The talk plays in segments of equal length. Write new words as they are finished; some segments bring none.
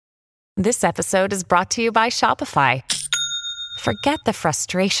This episode is brought to you by Shopify. Forget the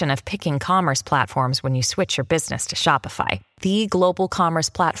frustration of picking commerce platforms when you switch your business to Shopify, the global commerce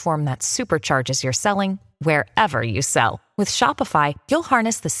platform that supercharges your selling wherever you sell. With Shopify, you'll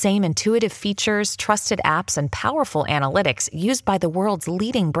harness the same intuitive features, trusted apps, and powerful analytics used by the world's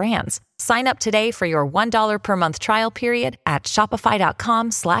leading brands. Sign up today for your $1 per month trial period at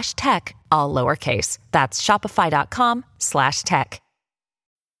shopify.com/tech, all lowercase. That's shopify.com/tech.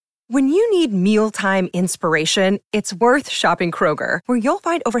 When you need mealtime inspiration, it's worth shopping Kroger, where you'll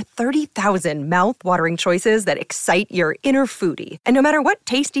find over 30,000 mouth-watering choices that excite your inner foodie. And no matter what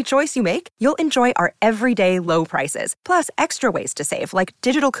tasty choice you make, you'll enjoy our everyday low prices, plus extra ways to save, like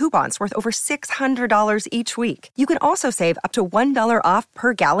digital coupons worth over $600 each week. You can also save up to $1 off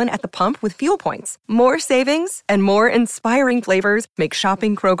per gallon at the pump with fuel points. More savings and more inspiring flavors make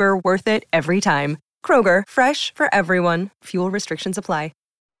shopping Kroger worth it every time. Kroger, fresh for everyone. Fuel restrictions apply.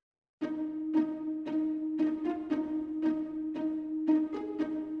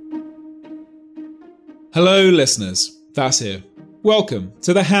 Hello listeners, Vas here. Welcome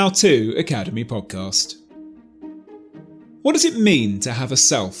to the How To Academy podcast. What does it mean to have a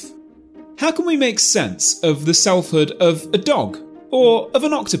self? How can we make sense of the selfhood of a dog or of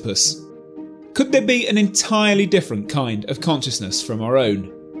an octopus? Could there be an entirely different kind of consciousness from our own?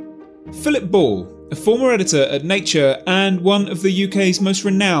 Philip Ball, a former editor at Nature and one of the UK's most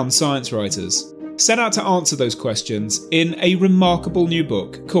renowned science writers, set out to answer those questions in a remarkable new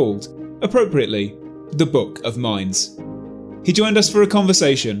book called, appropriately, The Book of Minds. He joined us for a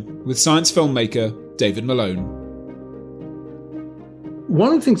conversation with science filmmaker David Malone.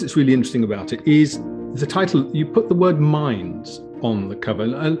 One of the things that's really interesting about it is the title. You put the word minds on the cover,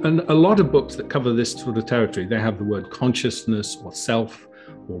 and a lot of books that cover this sort of territory, they have the word consciousness or self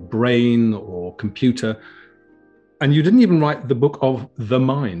or brain or computer. And you didn't even write the book of the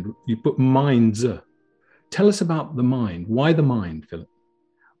mind. You put minds. Tell us about the mind. Why the mind, Philip?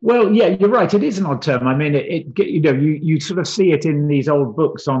 Well, yeah, you're right. It is an odd term. I mean, you sort of see it in these old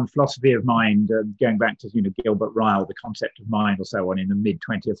books on philosophy of mind, going back to, Gilbert Ryle, The Concept of Mind or so on in the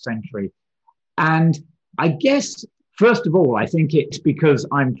mid-20th century. And I guess, first of all, I think it's because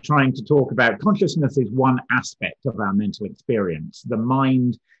I'm trying to talk about consciousness is one aspect of our mental experience. The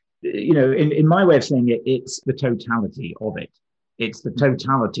mind, in my way of saying it, it's the totality of it. It's the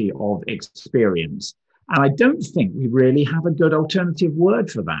totality of experience. And I don't think we really have a good alternative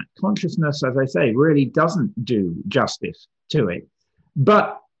word for that. Consciousness, as I say, really doesn't do justice to it.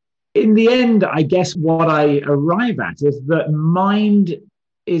 But in the end, I guess what I arrive at is that mind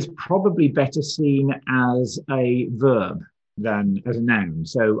is probably better seen as a verb than as a noun.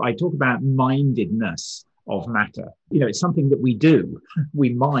 So I talk about mindedness of matter. It's something that we do.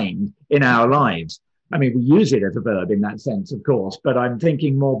 We mind in our lives. I mean, we use it as a verb in that sense, of course, but I'm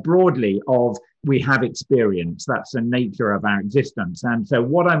thinking more broadly of we have experience. That's the nature of our existence. And so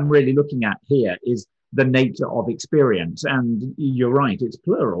what I'm really looking at here is the nature of experience. And you're right, it's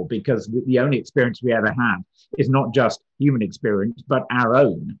plural, because the only experience we ever have is not just human experience, but our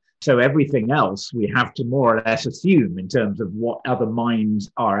own. So everything else we have to more or less assume in terms of what other minds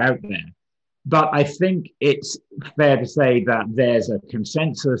are out there. But I think it's fair to say that there's a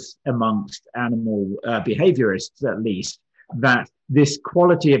consensus amongst animal behaviorists, at least, that this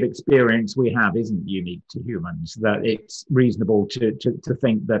quality of experience we have isn't unique to humans, that it's reasonable to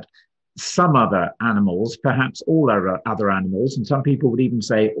think that some other animals, perhaps all other animals, and some people would even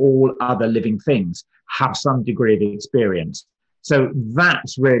say all other living things, have some degree of experience. So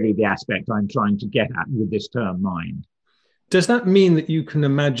that's really the aspect I'm trying to get at with this term mind. Does that mean that you can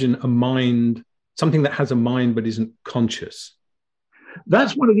imagine a mind, something that has a mind but isn't conscious?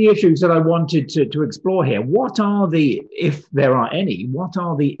 That's one of the issues that I wanted to explore here. What are if there are any, what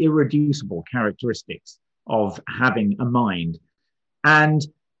are the irreducible characteristics of having a mind? And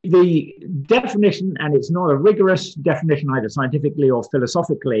the definition, and it's not a rigorous definition either scientifically or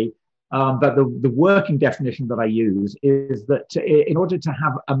philosophically, but the working definition that I use is that in order to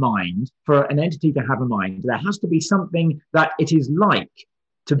have a mind, for an entity to have a mind, there has to be something that it is like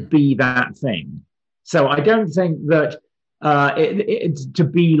to be that thing. So I don't think that to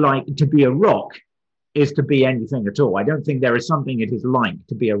be a rock is to be anything at all. I don't think there is something it is like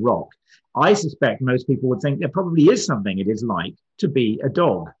to be a rock. I suspect most people would think there probably is something it is like to be a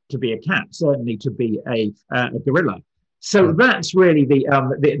dog, to be a cat, certainly to be a gorilla. So that's really the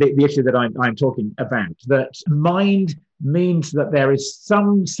issue that I'm talking about, that mind means that there is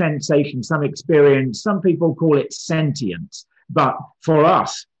some sensation, some experience. Some people call it sentience, but for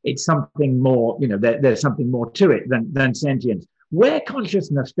us, it's something more, there's something more to it than sentience. Where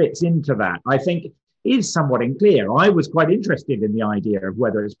consciousness fits into that, I think is somewhat unclear. I was quite interested in the idea of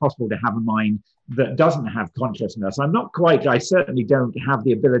whether it's possible to have a mind that doesn't have consciousness. I certainly don't have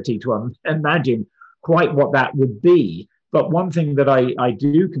the ability to imagine quite what that would be. But one thing that I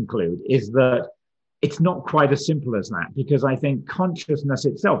do conclude is that it's not quite as simple as that, because I think consciousness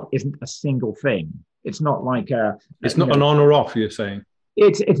itself isn't a single thing. It's not like it's not an on or off, you're saying.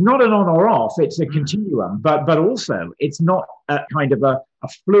 It's not an on or off, it's a continuum, but also it's not a kind of a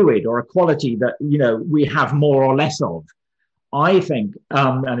fluid or a quality that, we have more or less of. I think,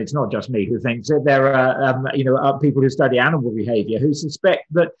 and it's not just me who thinks it, there are people who study animal behavior who suspect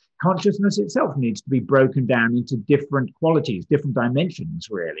that consciousness itself needs to be broken down into different qualities, different dimensions,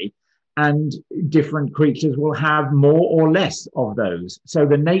 really, and different creatures will have more or less of those. So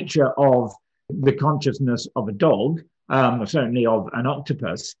the nature of the consciousness of a dog, certainly of an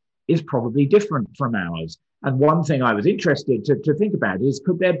octopus, is probably different from ours. And one thing I was interested to think about is,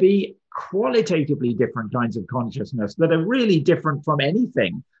 could there be qualitatively different kinds of consciousness that are really different from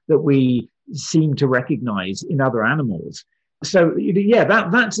anything that we seem to recognize in other animals? So,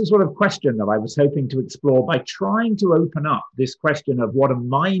 that's the sort of question that I was hoping to explore by trying to open up this question of what a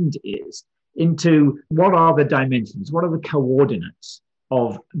mind is into what are the dimensions, what are the coordinates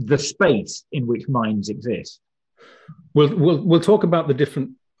of the space in which minds exist. We'll talk about the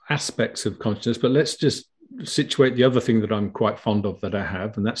different aspects of consciousness, but let's just situate the other thing that I'm quite fond of that I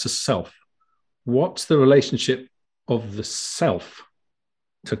have, and that's a self. What's the relationship of the self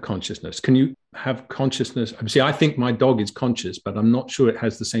to consciousness? Can you have consciousness? See, I think my dog is conscious, but I'm not sure it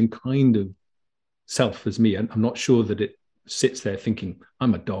has the same kind of self as me. And I'm not sure that it sits there thinking,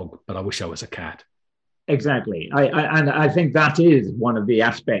 I'm a dog, but I wish I was a cat. Exactly. I think that is one of the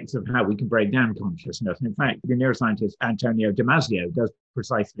aspects of how we can break down consciousness. And in fact, the neuroscientist Antonio Damasio does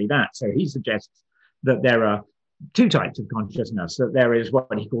precisely that. So he suggests that there are two types of consciousness, that there is what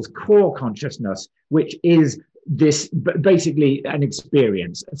he calls core consciousness, which is this basically an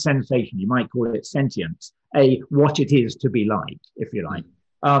experience, a sensation, you might call it sentience, what it is to be like, if you like.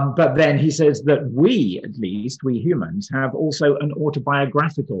 But then he says that we humans, have also an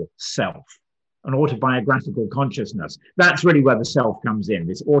autobiographical self, an autobiographical consciousness. That's really where the self comes in,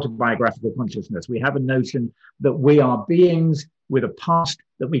 this autobiographical consciousness. We have a notion that we are beings with a past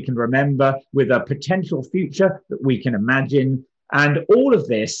that we can remember, with a potential future that we can imagine. And all of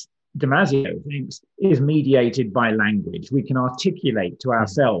this, Damasio thinks, is mediated by language. We can articulate to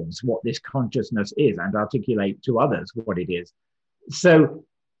ourselves what this consciousness is and articulate to others what it is. So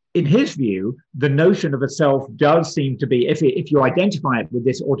in his view, the notion of a self does seem to be, if you identify it with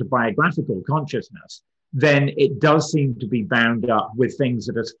this autobiographical consciousness, then it does seem to be bound up with things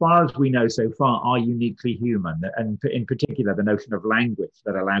that, as far as we know so far, are uniquely human, and in particular, the notion of language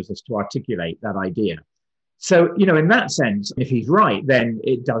that allows us to articulate that idea. So, in that sense, if he's right, then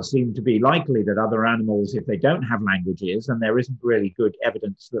it does seem to be likely that other animals, if they don't have languages, and there isn't really good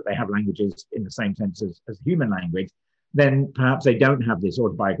evidence that they have languages in the same sense as human language, then perhaps they don't have this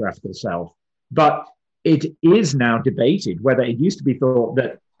autobiographical self. But it is now debated whether it used to be thought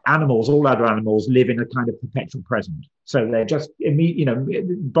that all other animals live in a kind of perpetual present. So they're just,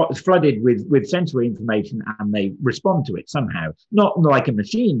 flooded with sensory information and they respond to it somehow. Not like a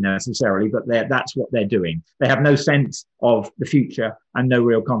machine necessarily, but that's what they're doing. They have no sense of the future and no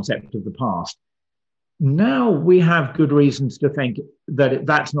real concept of the past. Now we have good reasons to think that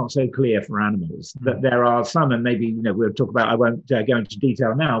that's not so clear for animals, that there are some, and maybe, we'll talk about, I won't go into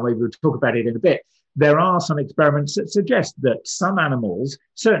detail now, maybe we'll talk about it in a bit. There are some experiments that suggest that some animals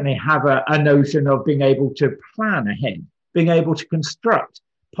certainly have a notion of being able to plan ahead, being able to construct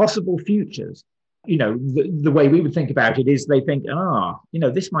possible futures. The way we would think about it is they think,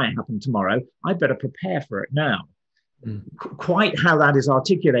 this might happen tomorrow. I better prepare for it now. Quite how that is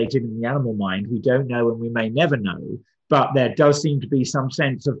articulated in the animal mind, we don't know, and we may never know, but there does seem to be some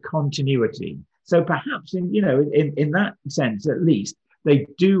sense of continuity. So perhaps in that sense, at least, they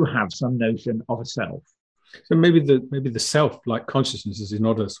do have some notion of a self. So maybe the self, like consciousness, is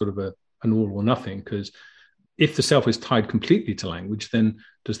not a sort of an all or nothing, because if the self is tied completely to language, then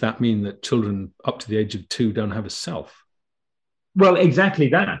does that mean that children up to the age of 2 don't have a self? Well, exactly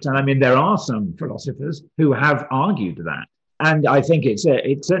that. And I mean, there are some philosophers who have argued that. And I think it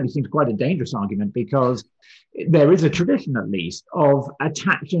certainly seems quite a dangerous argument, because there is a tradition, at least, of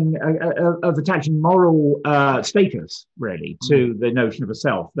attaching moral status, really, to the notion of a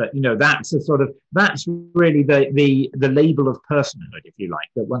self. That that's really the label of personhood, if you like.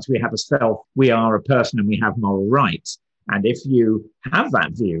 That once we have a self, we are a person and we have moral rights. And if you have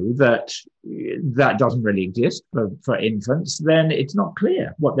that view that doesn't really exist for infants, then it's not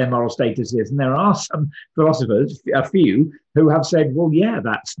clear what their moral status is. And there are some philosophers, a few, who have said, well, yeah,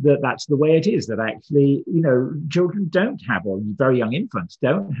 that's the way it is, that actually, children don't have, or very young infants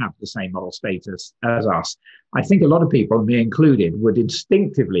don't have the same moral status as us. I think a lot of people, me included, would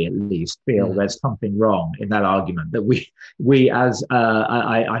instinctively at least feel there's something wrong in that argument, that we as,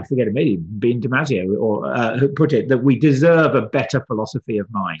 I forget it, maybe Bean DiMaggio or put it, that we deserve a better philosophy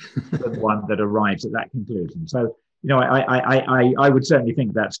of mind than one that arrives at that conclusion. So, I would certainly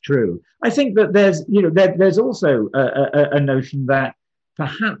think that's true. I think that there's also a notion that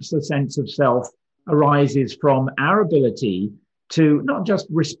perhaps a sense of self arises from our ability to not just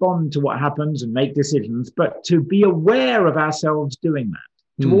respond to what happens and make decisions, but to be aware of ourselves doing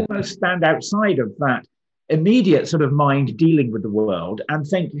that, to almost stand outside of that immediate sort of mind dealing with the world and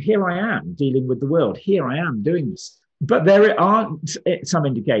think, here I am dealing with the world, here I am doing this. But there are some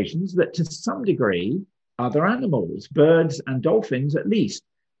indications that to some degree, other animals, birds and dolphins at least,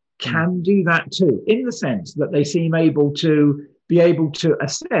 can do that too, in the sense that they seem able to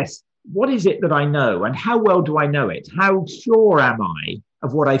assess, what is it that I know and how well do I know it? How sure am I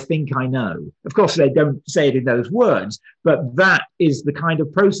of what I think I know? Of course, they don't say it in those words, but that is the kind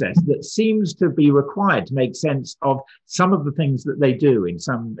of process that seems to be required to make sense of some of the things that they do in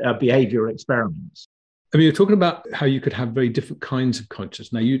some behavioral experiments. I mean, you're talking about how you could have very different kinds of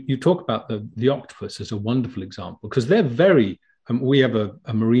consciousness. Now, you talk about the octopus as a wonderful example, because they're very, we have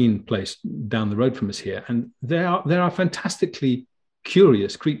a marine place down the road from us here, and they are fantastically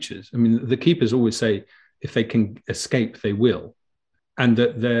curious creatures. I mean, the keepers always say if they can escape, they will. And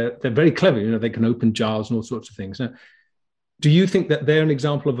that they're very clever, they can open jars and all sorts of things. Now, do you think that they're an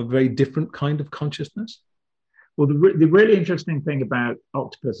example of a very different kind of consciousness? Well, the really interesting thing about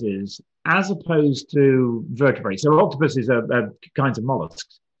octopuses, as opposed to vertebrates, so octopuses are kinds of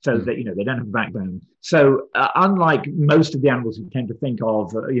mollusks, so that they don't have a backbone. So unlike most of the animals we tend to think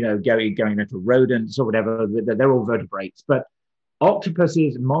of, going into rodents or whatever, they're all vertebrates. But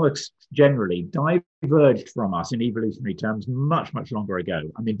octopuses, mollusks generally, diverged from us in evolutionary terms much, much longer ago.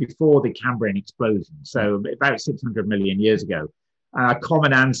 I mean, before the Cambrian explosion, so about 600 million years ago. Our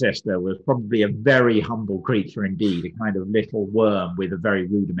common ancestor was probably a very humble creature indeed, a kind of little worm with a very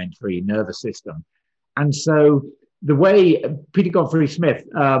rudimentary nervous system. And so the way Peter Godfrey Smith,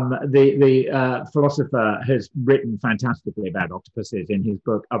 the philosopher, has written fantastically about octopuses in his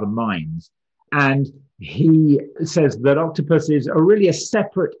book, Other Minds. And he says that octopuses are really a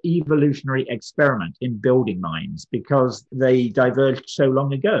separate evolutionary experiment in building minds, because they diverged so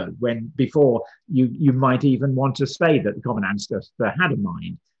long ago, when before you might even want to say that the common ancestor had a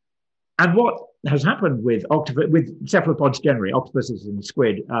mind. And what has happened with cephalopods generally, octopuses and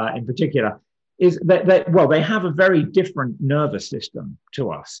squid in particular, is that they have a very different nervous system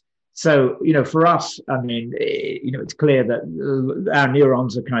to us. So, for us, I mean, it's clear that our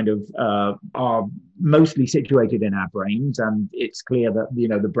neurons are mostly situated in our brains. And it's clear that,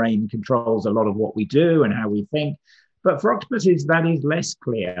 the brain controls a lot of what we do and how we think. But for octopuses, that is less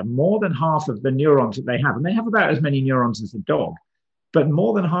clear. More than half of the neurons that they have, and they have about as many neurons as a dog, but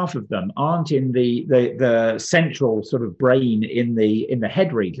more than half of them aren't in the central sort of brain in the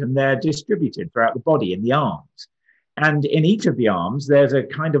head region. They're distributed throughout the body in the arms. And in each of the arms, there's a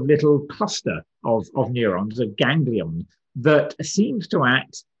kind of little cluster of neurons, a ganglion, that seems to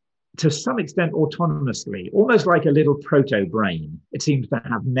act to some extent autonomously, almost like a little proto-brain. It seems to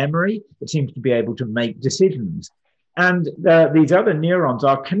have memory. It seems to be able to make decisions. And these other neurons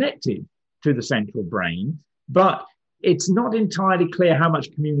are connected to the central brain, but it's not entirely clear how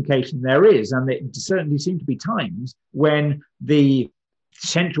much communication there is. And it certainly seem to be times when the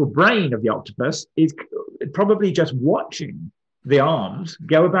central brain of the octopus is probably just watching the arms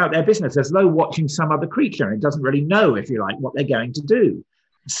go about their business as though watching some other creature. It doesn't really know, if you like, what they're going to do.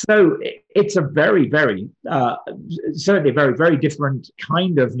 So it's a very, very, certainly a very, very different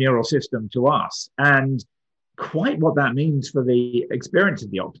kind of neural system to us. And quite what that means for the experience of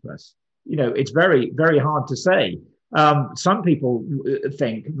the octopus, it's very, very hard to say. Some people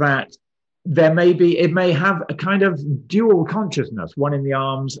think that it may have a kind of dual consciousness, one in the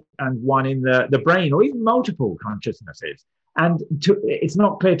arms and one in the brain, or even multiple consciousnesses. And it's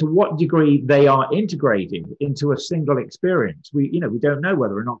not clear to what degree they are integrated into a single experience. We don't know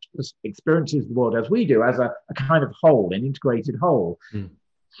whether or not octopus experiences the world as we do, as a kind of whole, an integrated whole.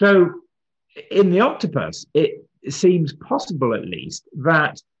 So in the octopus, it seems possible, at least,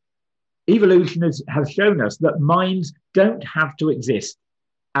 that evolution has shown us that minds don't have to exist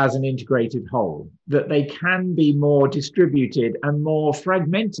as an integrated whole, that they can be more distributed and more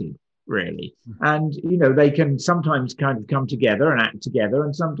fragmented, really. And, they can sometimes kind of come together and act together,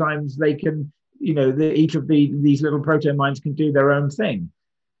 and sometimes they can, each of these little proto minds can do their own thing.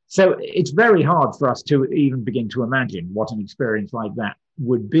 So it's very hard for us to even begin to imagine what an experience like that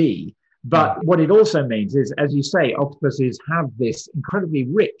would be. But what it also means is, as you say, octopuses have this incredibly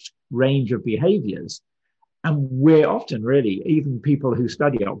rich range of behaviors. And we're often really, even people who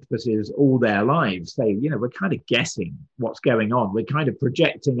study octopuses all their lives say, we're kind of guessing what's going on. We're kind of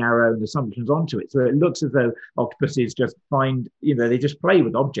projecting our own assumptions onto it. So it looks as though octopuses just find, they just play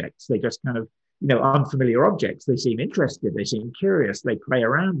with objects. They just kind of, unfamiliar objects. They seem interested. They seem curious. They play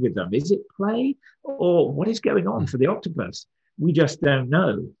around with them. Is it play or what is going on for the octopus? We just don't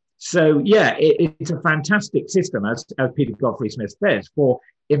know. So, yeah, it's a fantastic system, as Peter Godfrey Smith says, for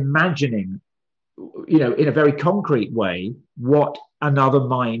imagining, in a very concrete way, what another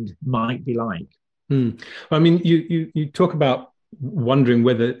mind might be like. I mean, you talk about wondering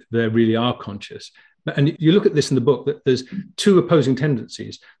whether they really are conscious. And you look at this in the book, that there's two opposing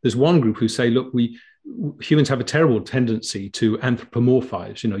tendencies. There's one group who say, look, humans have a terrible tendency to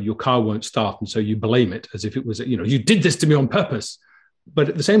anthropomorphize. Your car won't start, and so you blame it as if it was, you did this to me on purpose. But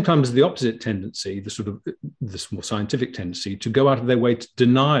at the same time, there's the opposite tendency, this more scientific tendency, to go out of their way to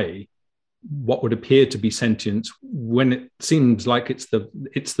deny what would appear to be sentience when it seems like it's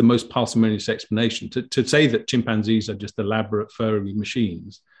the most parsimonious explanation. To say that chimpanzees are just elaborate furry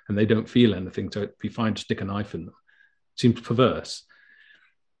machines and they don't feel anything, so it'd be fine to stick a knife in them, seems perverse.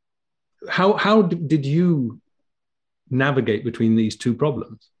 How did you navigate between these two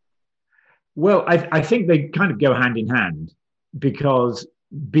problems? Well, I think they kind of go hand in hand, because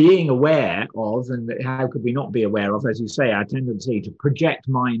being aware of, and how could we not be aware of, as you say, our tendency to project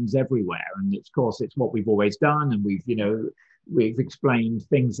minds everywhere. And of course, it's what we've always done. And we've explained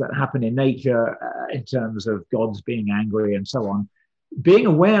things that happen in nature in terms of gods being angry and so on. Being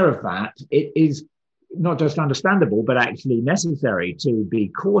aware of that, it is not just understandable, but actually necessary to be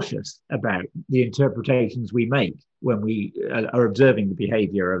cautious about the interpretations we make when we are observing the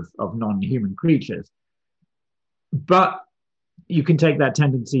behavior of non-human creatures. But you can take that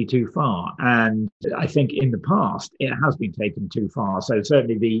tendency too far. And I think in the past, it has been taken too far. So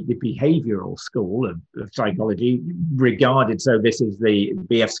certainly the behavioral school of psychology regarded, so this is the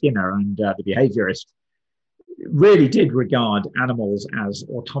B.F. Skinner and the behaviorist, really did regard animals as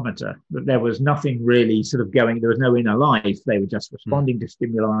automata, that there was nothing really sort of going, there was no inner life. They were just responding to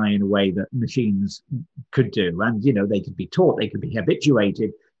stimuli in a way that machines could do. And, they could be taught, they could be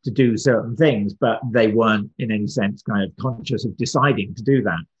habituated to do certain things, but they weren't in any sense kind of conscious of deciding to do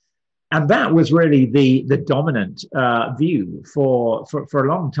that. And that was really the dominant view for a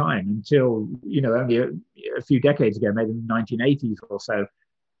long time, until, only a few decades ago, maybe in the 1980s or so,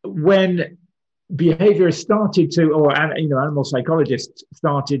 when behaviorists started to, or animal psychologists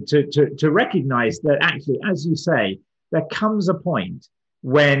started to recognize that actually, as you say, there comes a point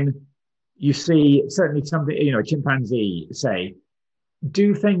when you see certainly something, a chimpanzee, say,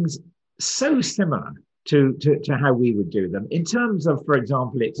 do things so similar to how we would do them in terms of, for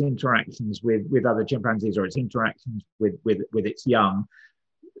example, its interactions with other chimpanzees, or its interactions with its young,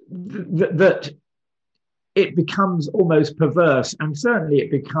 that it becomes almost perverse, and certainly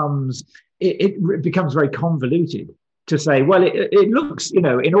it becomes very convoluted to say, well, it looks, in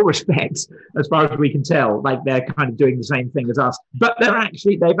all respects, as far as we can tell, like they're kind of doing the same thing as us, but they've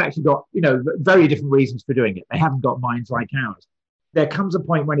actually got, very different reasons for doing it. They haven't got minds like ours. There comes a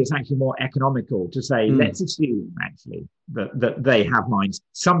point when it's actually more economical to say, let's assume actually that they have minds,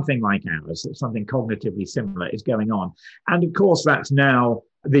 something like ours, that something cognitively similar is going on. And of course, that's now,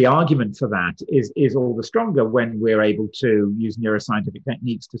 the argument for that is all the stronger when we're able to use neuroscientific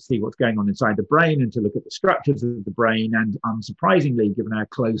techniques to see what's going on inside the brain and to look at the structures of the brain. And unsurprisingly, given our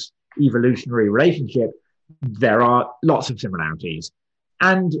close evolutionary relationship, there are lots of similarities.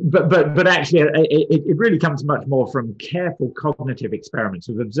 But actually, it really comes much more from careful cognitive experiments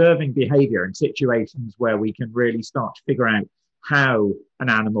of observing behavior in situations where we can really start to figure out how an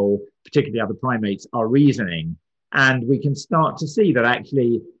animal, particularly other primates, are reasoning. And we can start to see that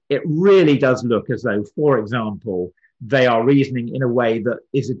actually it really does look as though, for example, they are reasoning in a way that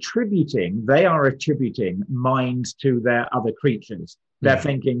is attributing minds to their other creatures. They're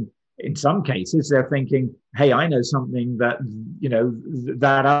thinking, in some cases, they're thinking, hey, I know something that,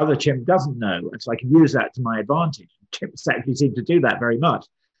 that other chimp doesn't know. And so I can use that to my advantage. Chimps actually seem to do that very much.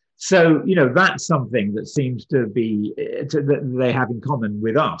 So, that's something that seems to be, that they have in common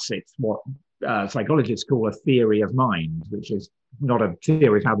with us. It's what psychologists call a theory of mind, which is not a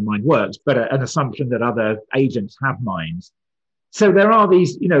theory of how the mind works, but an assumption that other agents have minds. So there are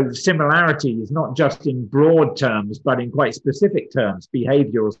these, similarities, not just in broad terms, but in quite specific terms,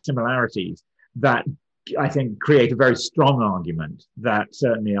 behavioral similarities that I think create a very strong argument that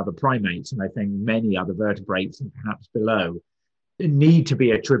certainly other primates, and I think many other vertebrates and perhaps below, need to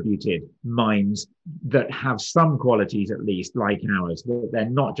be attributed minds that have some qualities, at least like ours, that they're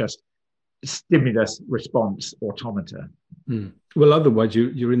not just stimulus response automata. Well, otherwise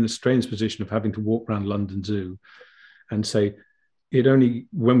you're in the strange position of having to walk around London Zoo and say, it only,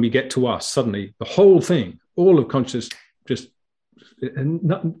 when we get to us, suddenly the whole thing, all of consciousness, just, and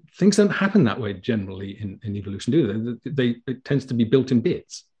not, things don't happen that way generally in evolution, do they? It tends to be built in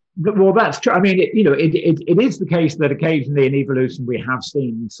bits. Well, that's true. I mean, it is the case that occasionally in evolution we have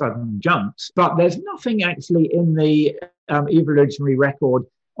seen sudden jumps, but there's nothing actually in the evolutionary record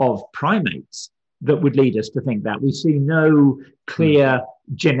of primates that would lead us to think that. We see no clear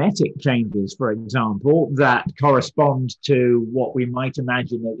genetic changes, for example, that correspond to what we might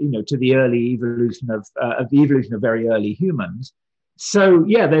imagine, to the early evolution of the evolution of very early humans. So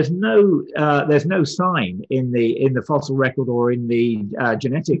yeah, there's no sign in the fossil record or in the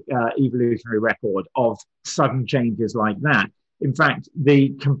genetic evolutionary record of sudden changes like that. In fact,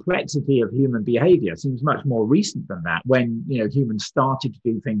 the complexity of human behavior seems much more recent than that, when humans started to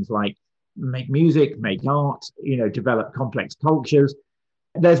do things like make music, make art, develop complex cultures.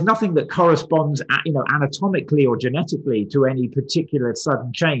 There's nothing that corresponds, anatomically or genetically to any particular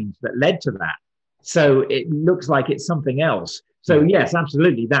sudden change that led to that. So it looks like it's something else. So yes,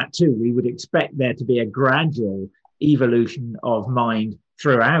 absolutely, that too. We would expect there to be a gradual evolution of mind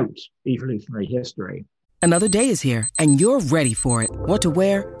throughout evolutionary history. Another day is here, and you're ready for it. What to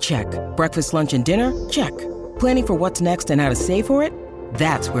wear? Check. Breakfast, lunch, and dinner? Check. Planning for what's next and how to save for it?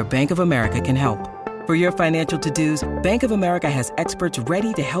 That's where Bank of America can help. For your financial to-dos, Bank of America has experts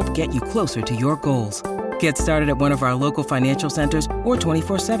ready to help get you closer to your goals. Get started at one of our local financial centers or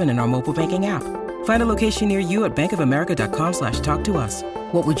 24/7 in our mobile banking app. Find a location near you at bankofamerica.com/talktous.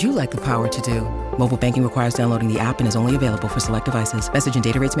 What would you like the power to do? Mobile banking requires downloading the app and is only available for select devices. Message and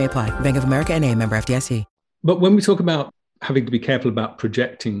data rates may apply. Bank of America NA, member FDIC. But when we talk about having to be careful about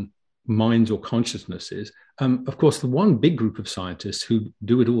projecting minds or consciousnesses, of course, the one big group of scientists who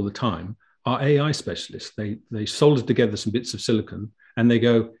do it all the time are AI specialists. They solder together some bits of silicon and they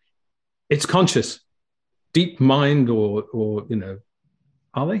go, it's conscious, deep mind, or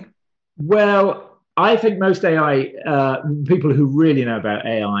are they? Well, I think most AI people who really know about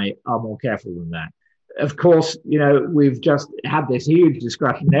AI are more careful than that. Of course, we've just had this huge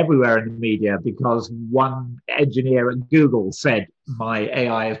discussion everywhere in the media because one engineer at Google said my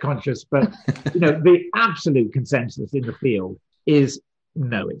AI is conscious. But, the absolute consensus in the field is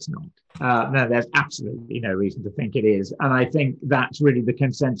no, it's not. No, there's absolutely no reason to think it is. And I think that's really the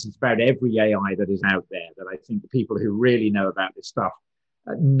consensus about every AI that is out there, that I think the people who really know about this stuff,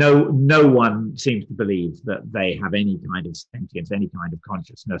 no one seems to believe that they have any kind of sentience, any kind of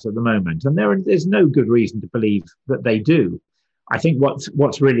consciousness at the moment. And there's no good reason to believe that they do. I think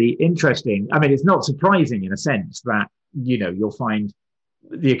what's really interesting, I mean, it's not surprising in a sense that, you'll find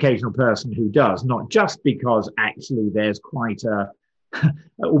the occasional person who does, not just because actually there's quite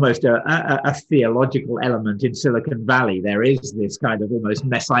almost a theological element in Silicon Valley. There is this kind of almost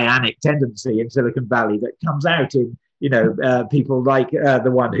messianic tendency in Silicon Valley that comes out in people like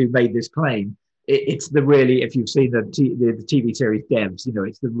the one who made this claim. It's the really, if you've seen the TV series Devs,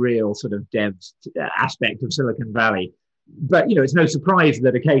 it's the real sort of Devs aspect of Silicon Valley. But, it's no surprise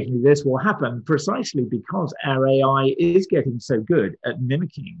that occasionally this will happen precisely because our AI is getting so good at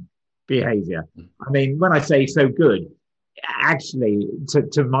mimicking behavior. I mean, when I say so good, actually,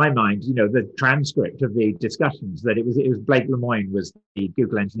 to my mind, the transcript of the discussions that it was Blake Lemoine was the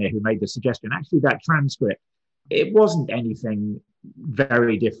Google engineer who made the suggestion. Actually, that transcript, it wasn't anything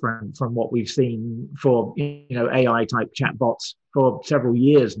very different from what we've seen for, AI type chatbots for several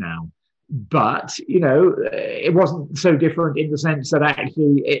years now. But, it wasn't so different in the sense that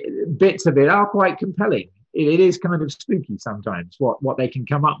actually bits of it are quite compelling. It is kind of spooky sometimes what they can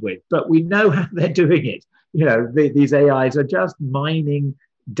come up with, but we know how they're doing it. These AIs are just mining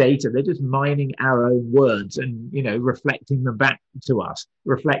data. They're just mining our own words and, reflecting them back to us,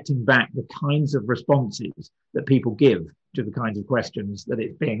 reflecting back the kinds of responses that people give to the kinds of questions that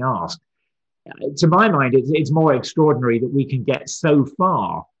it's being asked. To my mind, it's more extraordinary that we can get so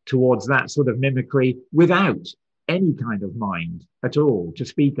far towards that sort of mimicry without any kind of mind at all to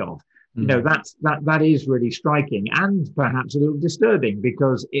speak of. That is really striking and perhaps a little disturbing,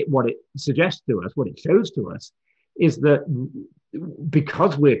 because what it suggests to us, what it shows to us, is that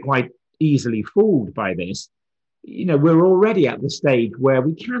because we're quite easily fooled by this, we're already at the stage where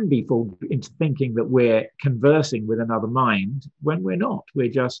we can be fooled into thinking that we're conversing with another mind when we're not. We're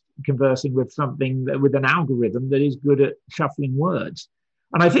just conversing with with an algorithm that is good at shuffling words.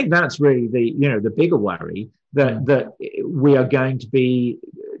 And I think that's really the bigger worry, that we are going to be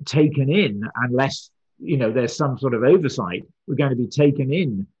taken in unless there's some sort of oversight, we're going to be taken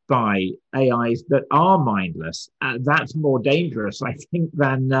in by AIs that are mindless. That's more dangerous, I think,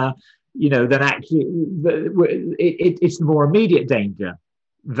 than actually it's the more immediate danger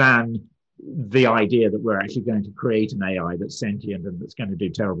than the idea that we're actually going to create an AI that's sentient and that's going to do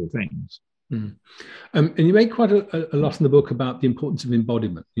terrible things. Mm. And you make quite a lot in the book about the importance of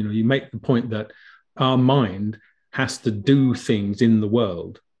embodiment. You make the point that our mind has to do things in the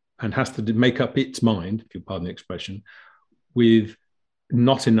world and has to make up its mind, if you pardon the expression, with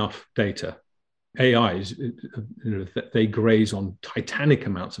not enough data. AIs, they graze on titanic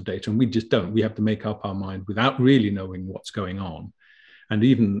amounts of data, and we just don't. We have to make up our mind without really knowing what's going on. And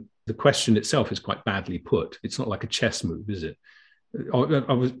even the question itself is quite badly put. It's not like a chess move, is it?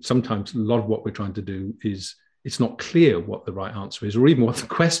 Sometimes a lot of what we're trying to do is, it's not clear what the right answer is, or even what the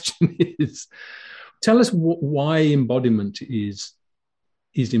question is. Tell us why embodiment is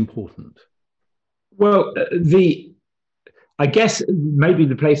important. Well, I guess maybe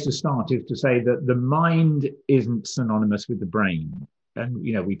the place to start is to say that the mind isn't synonymous with the brain. And,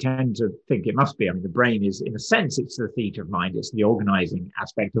 we tend to think it must be. I mean, the brain is, in a sense, it's the theatre of mind. It's the organising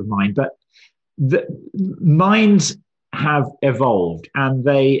aspect of mind. But the minds have evolved, and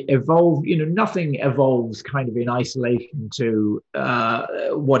they evolve, nothing evolves kind of in isolation to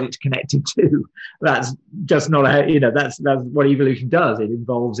what it's connected to. That's just not that's what evolution does. It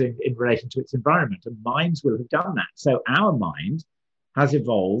evolves in relation to its environment, and minds will have done that. So our mind has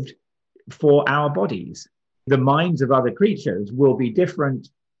evolved for our bodies. The minds of other creatures will be different,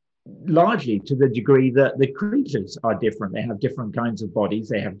 largely to the degree that the creatures are different. They have different kinds of bodies.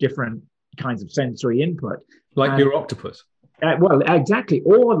 They have different kinds of sensory input. Like your octopus. Well, exactly.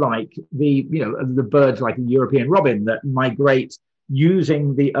 Or like the birds like the European robin that migrate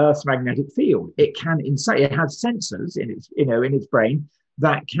using the Earth's magnetic field. It has sensors in its brain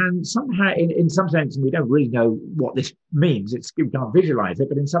that can somehow, in some sense, and we don't really know what this means, we can't visualize it,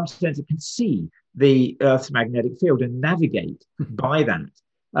 but in some sense it can see the Earth's magnetic field and navigate by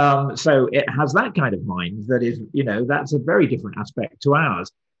that. So it has that kind of mind that is, that's a very different aspect to ours.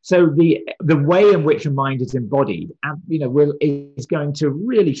 So the way in which a mind is embodied, is going to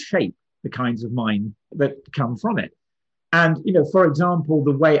really shape the kinds of mind that come from it. And, for example,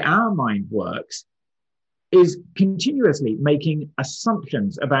 the way our mind works is continuously making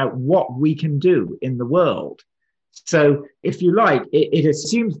assumptions about what we can do in the world. So, if you like, it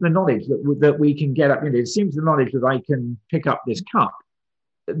assumes the knowledge that we can get up. It assumes the knowledge that I can pick up this cup.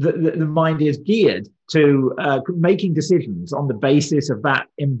 The mind is geared to making decisions on the basis of that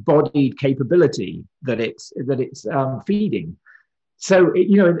embodied capability that it's feeding. So,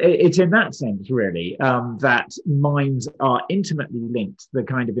 it's in that sense, really, that minds are intimately linked to the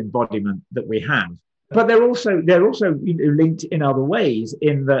kind of embodiment that we have. But they're also linked in other ways,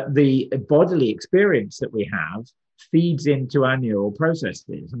 in that the bodily experience that we have feeds into our neural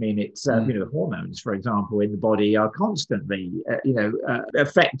processes. I mean, it's hormones, for example, in the body are constantly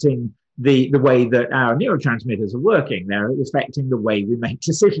affecting the way that our neurotransmitters are working. They're affecting the way we make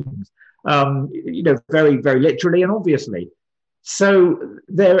decisions, very, very literally and obviously. So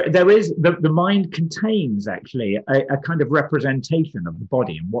there is the mind contains actually a kind of representation of the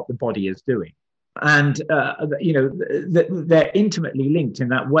body and what the body is doing. And, they're intimately linked in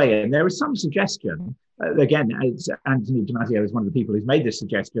that way. And there is some suggestion, again, Anthony Damasio is one of the people who's made this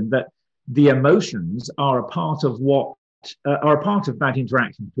suggestion, that the emotions are a part of that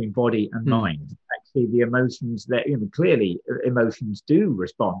interaction between body and mind. Actually, the emotions that, clearly emotions do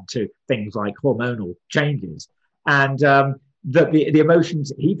respond to things like hormonal changes. And that the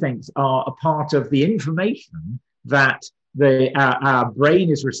emotions, he thinks, are a part of the information that our brain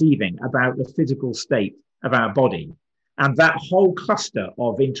is receiving about the physical state of our body, and that whole cluster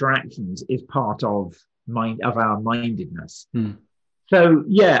of interactions is part of our mindedness. So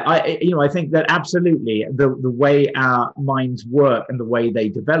I think that absolutely the way our minds work and the way they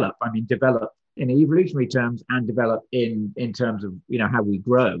develop in evolutionary terms and develop in terms of how we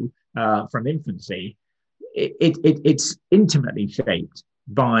grow from infancy, it's intimately shaped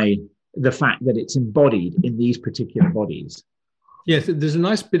by the fact that it's embodied in these particular bodies. Yes, there's a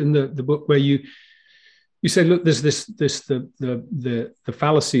nice bit in the book where you say, look, there's the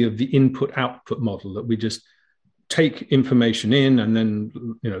fallacy of the input-output model, that we just take information in and then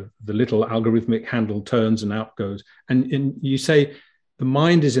the little algorithmic handle turns and out goes. And you say the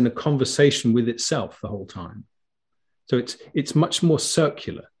mind is in a conversation with itself the whole time. So it's much more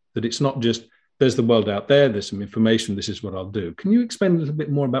circular, that it's not just there's the world out there, there's some information, this is what I'll do. Can you explain a little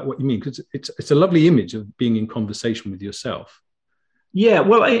bit more about what you mean? Because it's a lovely image of being in conversation with yourself. Yeah,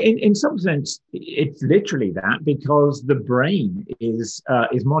 well, in some sense, it's literally that, because the brain is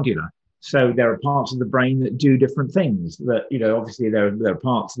modular. So there are parts of the brain that do different things. That, obviously there are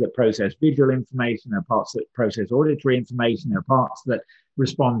parts that process visual information, there are parts that process auditory information, there are parts that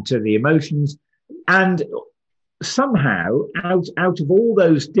respond to the emotions. And somehow, out of all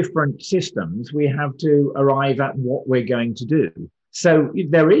those different systems, we have to arrive at what we're going to do. So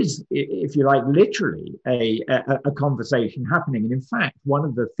there is, if you like, literally a conversation happening. And in fact, one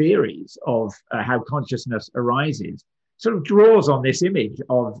of the theories of how consciousness arises sort of draws on this image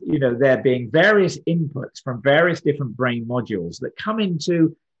of, there being various inputs from various different brain modules that come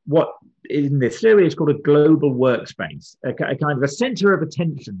into what in this theory is called a global workspace, a kind of a center of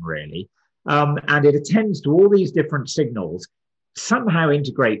attention, really. And it attends to all these different signals, somehow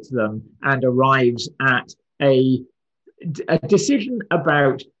integrates them, and arrives at a decision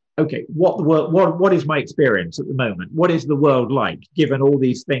about, okay, what is my experience at the moment? What is the world like, given all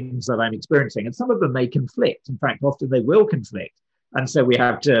these things that I'm experiencing? And some of them may conflict. In fact, often they will conflict. And so we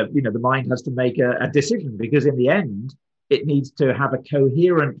have to, the mind has to make a decision, because in the end, it needs to have a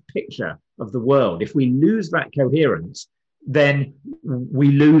coherent picture of the world. If we lose that coherence, then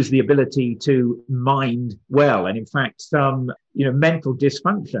we lose the ability to mind well. And in fact, some, mental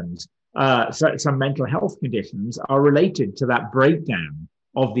dysfunctions, some mental health conditions are related to that breakdown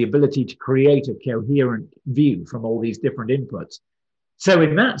of the ability to create a coherent view from all these different inputs. So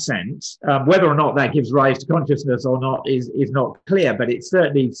in that sense, whether or not that gives rise to consciousness or not is not clear, but it's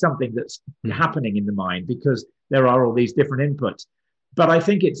certainly something that's happening in the mind because there are all these different inputs. But I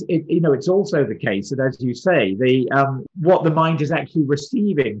think it's also the case that, as you say, what the mind is actually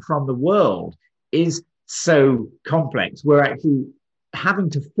receiving from the world is so complex. We're actually having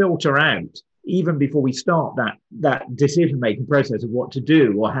to filter out, even before we start that decision-making process of what to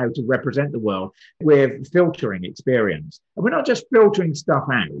do or how to represent the world, we're filtering experience. And we're not just filtering stuff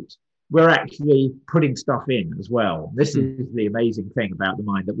out, we're actually putting stuff in as well. This is the amazing thing about the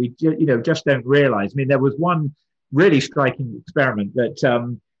mind that we just don't realize. I mean, there was one really striking experiment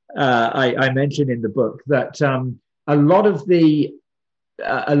that I mentioned in the book, that a lot of the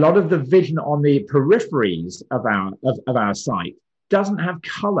vision on the peripheries of our sight doesn't have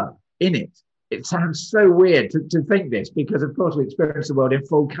color in it. It sounds so weird to think this, because of course we experience the world in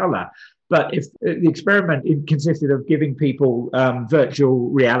full color. But if the experiment consisted of giving people virtual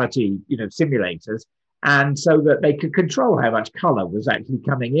reality, simulators, and so that they could control how much color was actually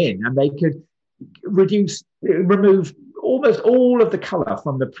coming in, and they could remove almost all of the color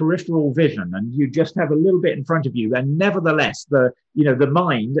from the peripheral vision, and you just have a little bit in front of you. And nevertheless, the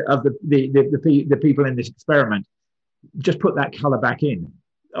mind of the people in this experiment just put that color back in,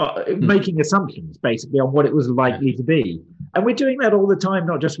 making assumptions basically on what it was likely to be. And we're doing that all the time,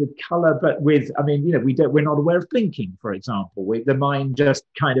 not just with color, but with, we're not aware of blinking, for example. The mind just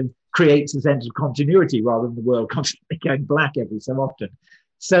kind of creates a sense of continuity rather than the world constantly going black every so often.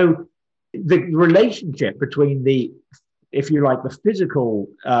 So the relationship between if you like, the physical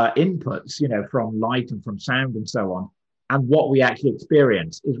inputs, from light and from sound and so on, and what we actually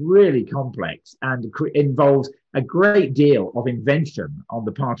experience is really complex and involves a great deal of invention on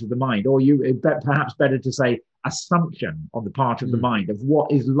the part of the mind, or perhaps better to say assumption on the part of the mind of what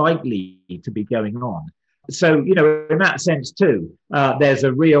is likely to be going on. So, in that sense too, there's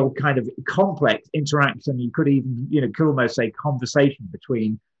a real kind of complex interaction. You could even, could almost say conversation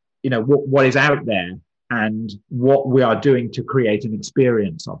between, what is out there and what we are doing to create an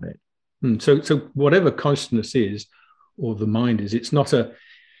experience of it. So whatever consciousness is, or the mind is, it's not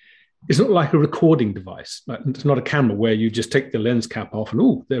like a recording device. It's not a camera where you just take the lens cap off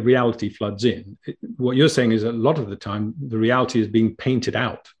and the reality floods in. What you're saying is a lot of the time the reality is being painted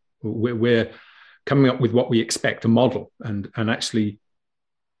out. We're coming up with what we expect, a model, and actually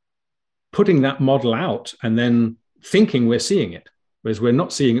putting that model out and then thinking we're seeing it. Whereas we're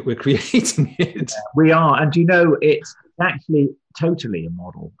not seeing it, we're creating it. We are. And it's actually totally a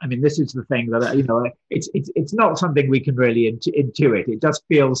model. I mean, this is the thing that, it's not something we can really intuit. It does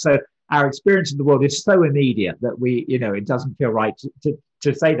feel so, our experience of the world is so immediate that it doesn't feel right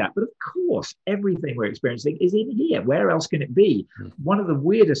to say that. But of course, everything we're experiencing is in here. Where else can it be? One of the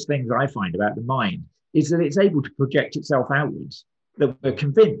weirdest things I find about the mind is that it's able to project itself outwards, that we're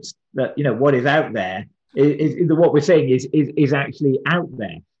convinced that, what is out there is what we're saying is actually out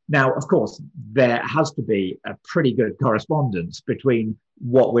there. Now, of course, there has to be a pretty good correspondence between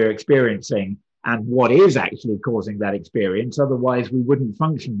what we're experiencing and what is actually causing that experience. Otherwise, we wouldn't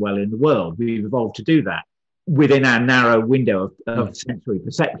function well in the world. We've evolved to do that within our narrow window of sensory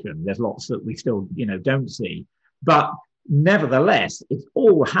perception. There's lots that we still, don't see. But nevertheless, it's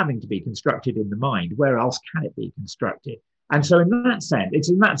all having to be constructed in the mind. Where else can it be constructed? And so in that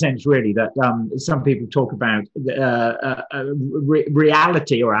sense really that some people talk about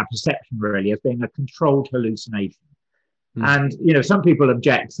reality, or our perception really, as being a controlled hallucination. And, some people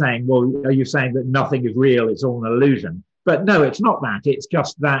object, saying, well, are you saying that nothing is real, it's all an illusion? But no, it's not that. It's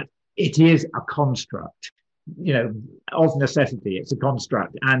just that it is a construct, of necessity. It's a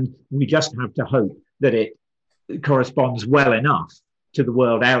construct. And we just have to hope that it corresponds well enough to the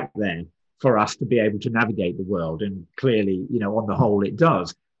world out there for us to be able to navigate the world. And clearly, on the whole, it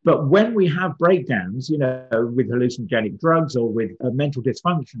does. But when we have breakdowns, with hallucinogenic drugs or with mental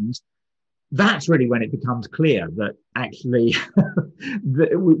dysfunctions, that's really when it becomes clear that actually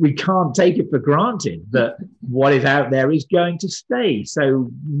that we can't take it for granted that what is out there is going to stay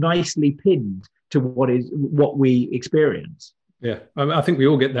so nicely pinned to what we experience. Yeah, I think we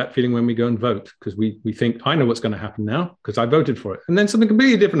all get that feeling when we go and vote, because we think, I know what's going to happen now because I voted for it. And then something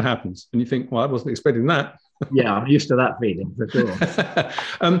completely different happens. And you think, well, I wasn't expecting that. Yeah, I'm used to that feeling for sure.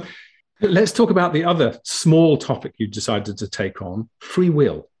 Let's talk about the other small topic you decided to take on, free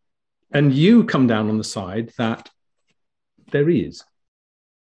will. And you come down on the side that there is.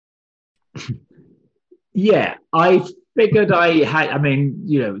 Yeah, I figured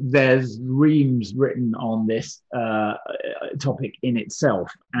there's reams written on this topic in itself,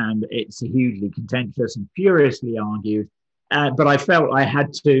 and it's hugely contentious and furiously argued. But I felt I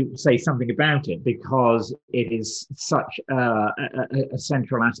had to say something about it because it is such a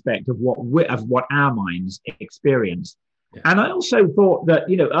central aspect of what our minds experience. Yeah. And I also thought that,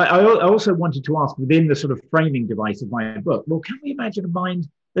 I also wanted to ask, within the sort of framing device of my book, well, can we imagine a mind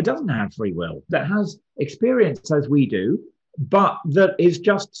that doesn't have free will, that has experience as we do, but that is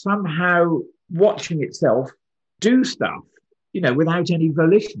just somehow watching itself do stuff, without any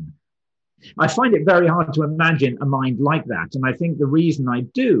volition? I find it very hard to imagine a mind like that. And I think the reason I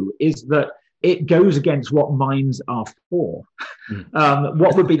do is that it goes against what minds are for.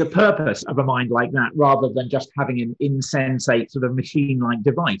 What would be the purpose of a mind like that, rather than just having an insensate sort of machine-like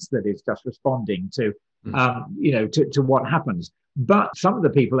device that is just responding to, to what happens? But some of the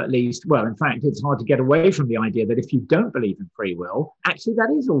people, at least, well, in fact, it's hard to get away from the idea that if you don't believe in free will, actually,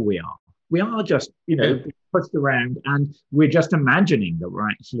 that is all we are. We are just, pushed around, and we're just imagining that we're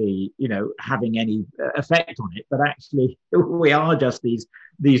actually, having any effect on it. But actually, we are just these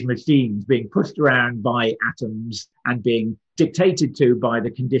machines being pushed around by atoms and being dictated to by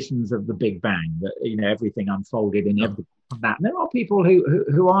the conditions of the Big Bang. That everything unfolded in that. And there are people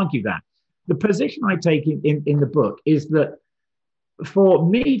who argue that. The position I take in the book is that for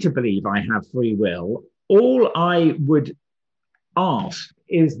me to believe I have free will, all I would ask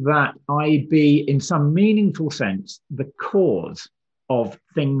is that I be, in some meaningful sense, the cause of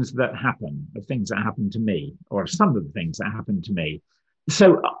things that happen to me, or some of the things that happen to me.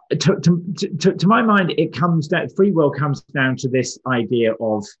 So to my mind, free will comes down to this idea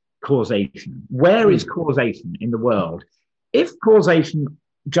of causation. Where is causation in the world? If causation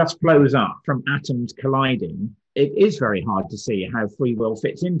just flows up from atoms colliding, it is very hard to see how free will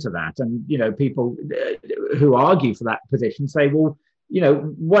fits into that. And, people who argue for that position say, well,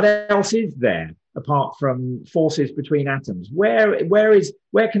 what else is there apart from forces between atoms? Where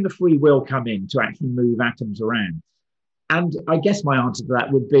can the free will come in to actually move atoms around? And I guess my answer to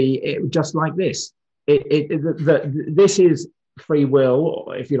that would be just like this. This is free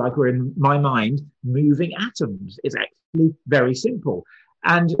will, if you like, or in my mind, moving atoms. It's actually very simple.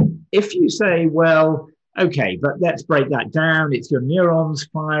 And if you say, well, okay, but let's break that down. It's your neurons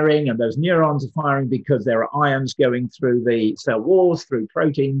firing, and those neurons are firing because there are ions going through the cell walls, through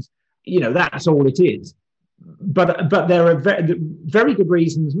proteins. That's all it is. But there are very good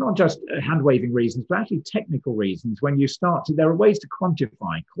reasons, not just hand-waving reasons, but actually technical reasons. When you start to, there are ways to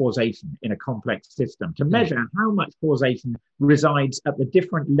quantify causation in a complex system, to measure how much causation resides at the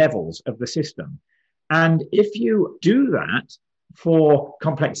different levels of the system. And if you do that for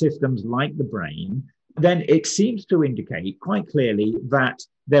complex systems like the brain, then it seems to indicate quite clearly that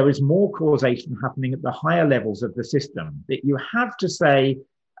there is more causation happening at the higher levels of the system. That you have to say,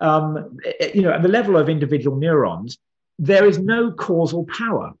 at the level of individual neurons, there is no causal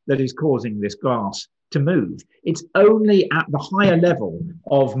power that is causing this glass to move. It's only at the higher level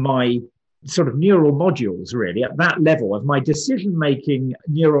of my sort of neural modules, really, at that level of my decision-making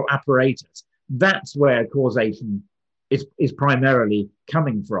neural apparatus. That's where causation is primarily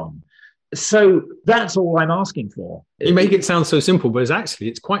coming from. So that's all I'm asking for. You make it sound so simple, but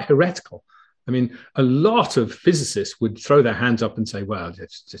it's quite heretical. I mean, a lot of physicists would throw their hands up and say, well,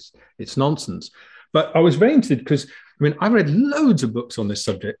 it's nonsense. But I was very interested because, I read loads of books on this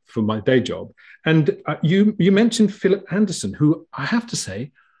subject for my day job. And you mentioned Philip Anderson, who I have to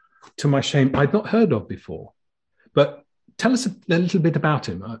say, to my shame, I'd not heard of before. But Tell us a little bit about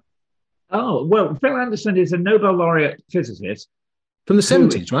him. Oh, well, Phil Anderson is a Nobel laureate physicist. From the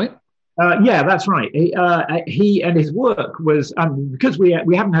 70s, right? Yeah, that's right. He and his work was, because we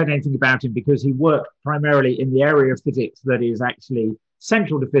haven't heard anything about him because he worked primarily in the area of physics that is actually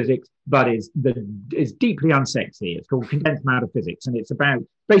central to physics, but is deeply unsexy. It's called condensed matter physics, and it's about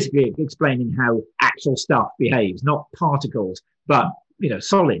basically explaining how actual stuff behaves, not particles, but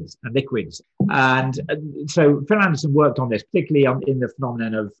solids and liquids. And so Phil Anderson worked on this, particularly in the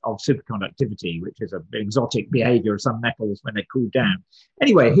phenomenon of superconductivity, which is an exotic behavior of some metals when they cool down.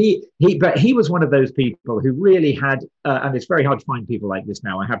 Anyway, he was one of those people who really had, and it's very hard to find people like this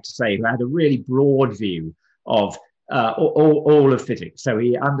now, I have to say, who had a really broad view of all of physics. So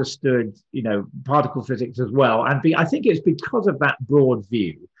he understood, particle physics as well. And I think it's because of that broad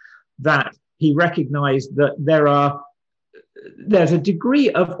view that he recognized that there's a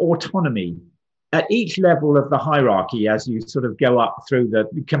degree of autonomy at each level of the hierarchy as you sort of go up through the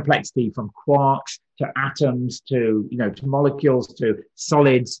complexity from quarks to atoms to molecules to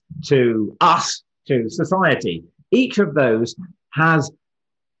solids to us to society. Each of those has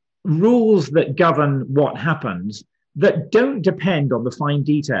rules that govern what happens that don't depend on the fine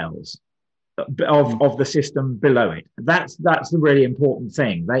details of the system below it. That's the really important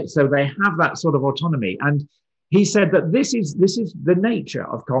thing. So they have that sort of autonomy. And he said that this is the nature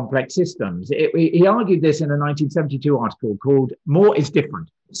of complex systems. He argued this in a 1972 article called "More is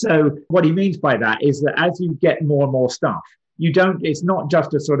Different." So what he means by that is that as you get more and more stuff, it's not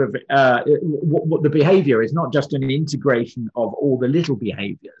just a sort of, what the behavior is not just an integration of all the little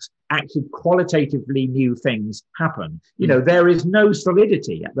behaviors. Actually, qualitatively new things happen. There is no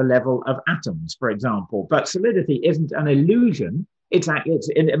solidity at the level of atoms, for example, but solidity isn't an illusion. It's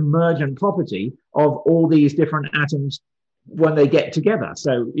an emergent property of all these different atoms when they get together.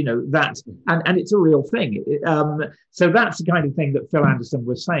 So, that's, and it's a real thing. So that's the kind of thing that Phil Anderson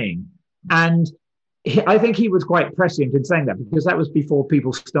was saying. And I think he was quite prescient in saying that, because that was before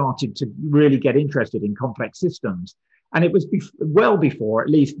people started to really get interested in complex systems. And it was well before, at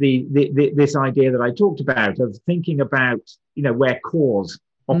least, this idea that I talked about of thinking about, where cause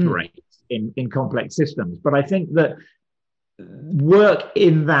operates in complex systems. But I think that work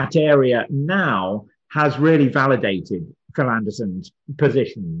in that area now has really validated Phil Anderson's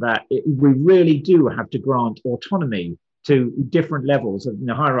position that we really do have to grant autonomy to different levels of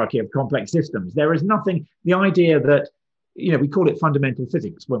the hierarchy of complex systems. There is nothing, the idea that, we call it fundamental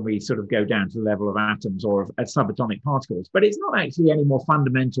physics when we sort of go down to the level of atoms or of subatomic particles, but it's not actually any more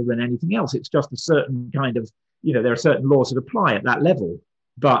fundamental than anything else. It's just a certain kind of, there are certain laws that apply at that level,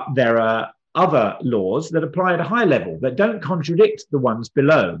 but there are other laws that apply at a high level that don't contradict the ones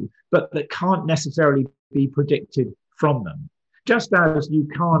below, but that can't necessarily be predicted from them. Just as you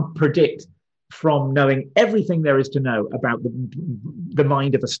can't predict from knowing everything there is to know about the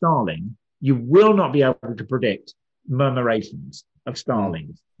mind of a starling, you will not be able to predict murmurations of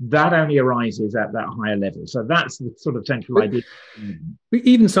starlings. That only arises at that higher level. So that's the sort of central idea.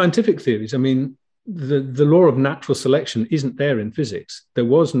 Even scientific theories, I mean, the law of natural selection isn't there in physics. There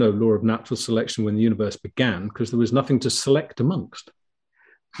was no law of natural selection when the universe began because there was nothing to select amongst.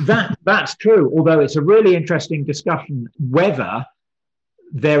 That's true, although it's a really interesting discussion whether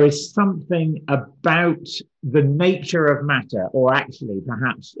there is something about the nature of matter, or actually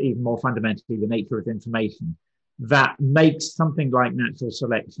perhaps even more fundamentally the nature of information, that makes something like natural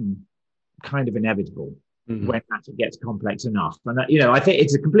selection kind of inevitable when matter gets complex enough. And I think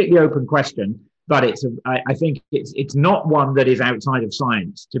it's a completely open question, but I think it's not one that is outside of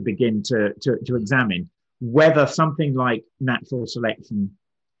science to begin to examine whether something like natural selection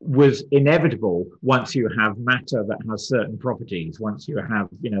was inevitable once you have matter that has certain properties, once you have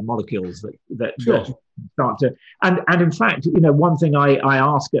molecules that start to, and in fact, one thing I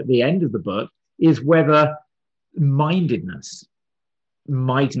ask at the end of the book is whether mindedness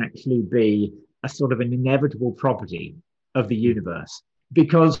might actually be a sort of an inevitable property of the universe,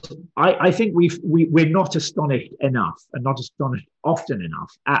 because I think we're not astonished enough and not astonished often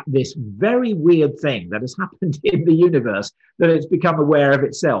enough at this very weird thing that has happened in the universe that it's become aware of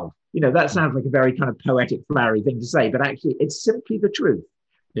itself. That sounds like a very kind of poetic, flowery thing to say, but actually it's simply the truth.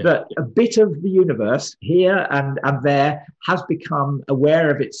 Yeah. That a bit of the universe here and there has become aware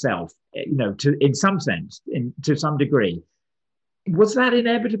of itself, in some sense, to some degree. Was that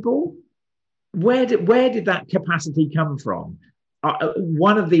inevitable? Where did that capacity come from?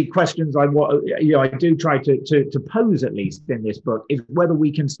 One of the questions I do try to pose, at least in this book, is whether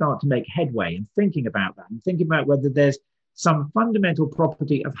we can start to make headway in thinking about that and thinking about whether there's some fundamental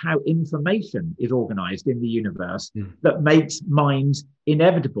property of how information is organized in the universe that makes minds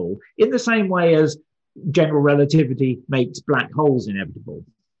inevitable, in the same way as general relativity makes black holes inevitable.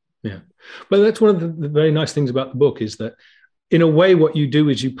 Yeah. Well, that's one of the very nice things about the book is that in a way, what you do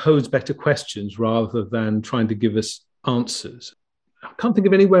is you pose better questions rather than trying to give us answers. I can't think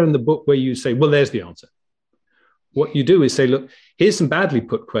of anywhere in the book where you say, well, there's the answer. What you do is say, look, here's some badly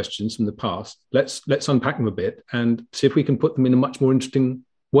put questions from the past. Let's unpack them a bit and see if we can put them in a much more interesting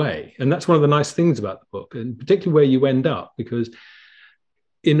way. And that's one of the nice things about the book, and particularly where you end up, because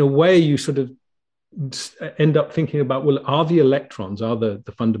in a way you sort of end up thinking about, well, are the electrons, are the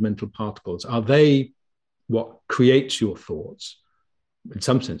fundamental particles, are they what creates your thoughts? In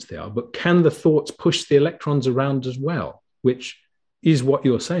some sense they are, but can the thoughts push the electrons around as well, which is what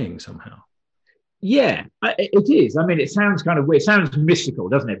you're saying somehow? Yeah, it is. I mean, it sounds kind of weird. It sounds mystical,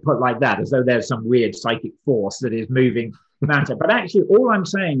 doesn't it? Put like that, as though there's some weird psychic force that is moving matter. But actually, all I'm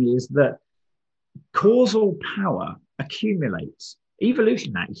saying is that causal power accumulates.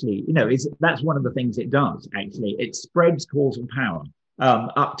 Evolution, actually, that's one of the things it does. Actually, it spreads causal power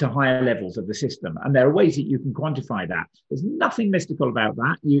up to higher levels of the system, and there are ways that you can quantify that. There's nothing mystical about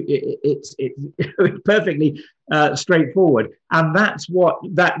that. It's perfectly straightforward, and that's what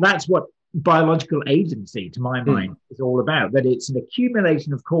biological agency, to my mind, is all about. That it's an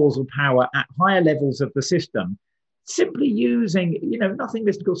accumulation of causal power at higher levels of the system, simply using, nothing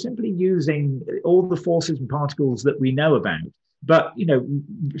mystical, simply using all the forces and particles that we know about, but,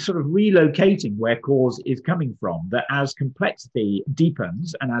 sort of relocating where cause is coming from, that as complexity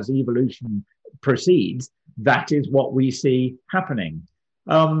deepens and as evolution proceeds, that is what we see happening.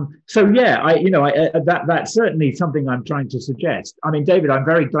 That's certainly something I'm trying to suggest. I mean, David, I'm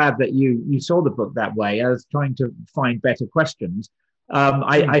very glad that you saw the book that way, as trying to find better questions.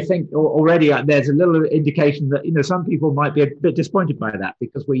 I think already there's a little indication that, some people might be a bit disappointed by that,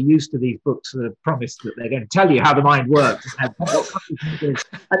 because we're used to these books that promise that they're going to tell you how the mind works. And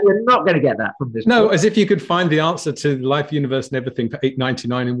you're not going to get that from this book. As if you could find the answer to life, universe, and everything for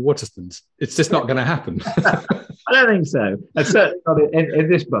 $8.99 in Waterstones. It's just not going to happen. I don't think so. And certainly not in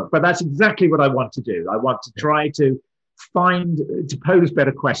this book. But that's exactly what I want to do. I want to try to pose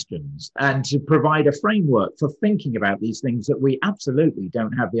better questions and to provide a framework for thinking about these things that we absolutely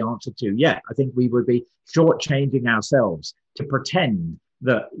don't have the answer to yet. I think we would be shortchanging ourselves to pretend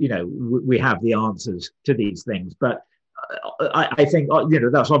that, we have the answers to these things. But I think,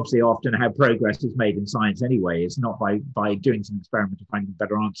 that's obviously often how progress is made in science anyway. It's not by doing some experiment to find a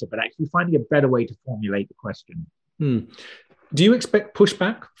better answer, but actually finding a better way to formulate the question. Do you expect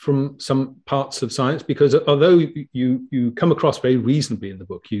pushback from some parts of science? Because although you come across very reasonably in the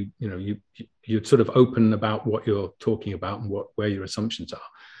book, you're sort of open about what you're talking about and where your assumptions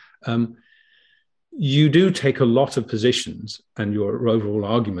are. You do take a lot of positions, and your overall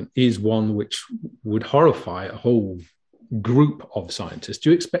argument is one which would horrify a whole group of scientists.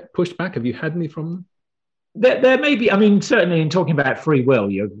 Do you expect pushback? Have you had any from them? There may be. I mean, certainly in talking about free will,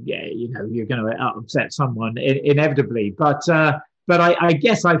 you're going to upset someone inevitably. But I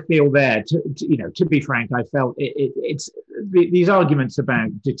guess I feel there. To be frank, I felt it's these arguments about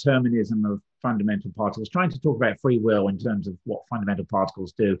determinism of fundamental particles, trying to talk about free will in terms of what fundamental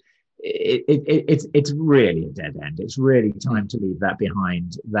particles do. It's really a dead end. It's really time to leave that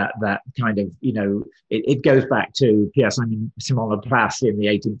behind. That kind of, it goes back to Pierre-Simon Laplace in the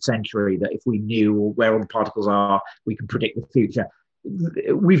 18th century, that if we knew where all the particles are, we can predict the future.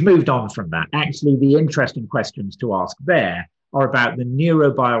 We've moved on from that. Actually, the interesting questions to ask there are about the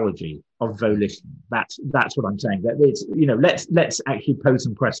neurobiology of volition. That's what I'm saying. That it's, let's actually pose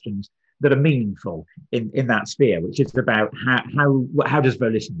some questions that are meaningful in that sphere, which is about how does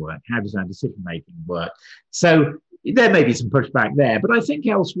volition work? How does our decision-making work? So there may be some pushback there, but I think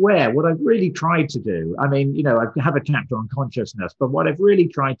elsewhere, what I've really tried to do, I have a chapter on consciousness, but what I've really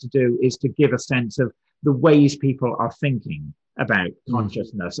tried to do is to give a sense of the ways people are thinking about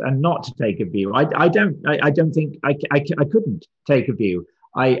consciousness, and not to take a view. I don't think I couldn't take a view.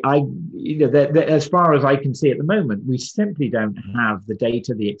 As far as I can see at the moment, we simply don't have the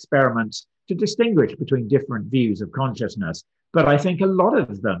data, the experiments to distinguish between different views of consciousness. But I think a lot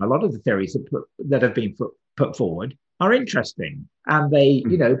of the theories that have been put forward are interesting, and they,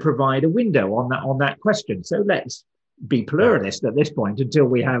 provide a window on that question. So let's be pluralist at this point until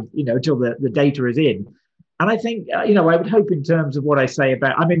we have, until the data is in. And I think, I would hope in terms of what I say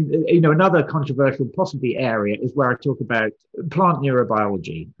about, another controversial possibly area is where I talk about plant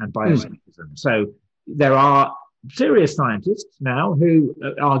neurobiology and biosynthesis. So there are serious scientists now who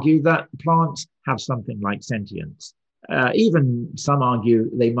argue that plants have something like sentience. Even some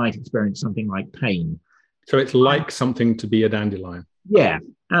argue they might experience something like pain. So it's like something to be a dandelion. Yeah,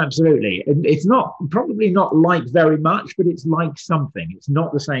 absolutely. And it's not probably not like very much, but it's like something. It's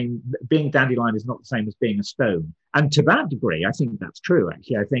not the same. Being a dandelion is not the same as being a stone. And to that degree, I think that's true,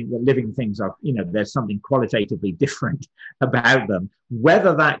 actually. I think that living things are, there's something qualitatively different about them.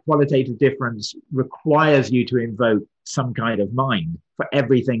 Whether that qualitative difference requires you to invoke some kind of mind for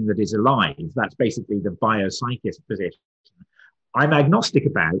everything that is alive, that's basically the biopsychist position. I'm agnostic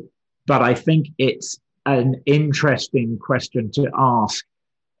about, but I think it's an interesting question to ask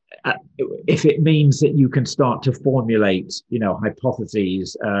if it means that you can start to formulate,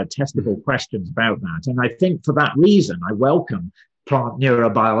 hypotheses, testable questions about that. And I think for that reason, I welcome plant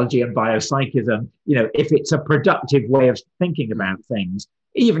neurobiology and biopsychism, if it's a productive way of thinking about things,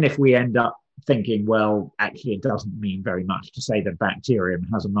 even if we end up thinking, well, actually, it doesn't mean very much to say that bacterium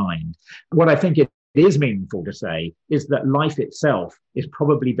has a mind. What I think it is meaningful to say is that life itself is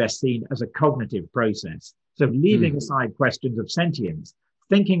probably best seen as a cognitive process. So leaving aside questions of sentience,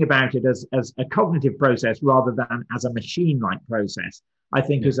 thinking about it as a cognitive process rather than as a machine-like process, I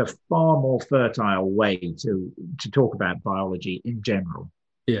think is a far more fertile way to talk about biology in general.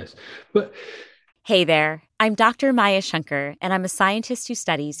 Yes, but... Hey there, I'm Dr. Maya Shankar, and I'm a scientist who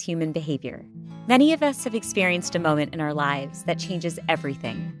studies human behavior. Many of us have experienced a moment in our lives that changes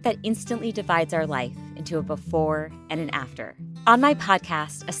everything, that instantly divides our life into a before and an after. On my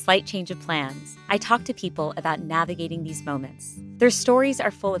podcast, A Slight Change of Plans, I talk to people about navigating these moments. Their stories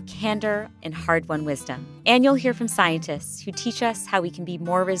are full of candor and hard-won wisdom. And you'll hear from scientists who teach us how we can be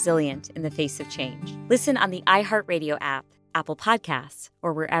more resilient in the face of change. Listen on the iHeartRadio app, Apple Podcasts,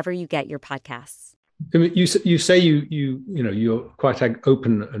 or wherever you get your podcasts. I mean, you say you're quite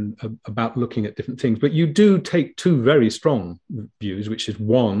open and about looking at different things, but you do take two very strong views, which is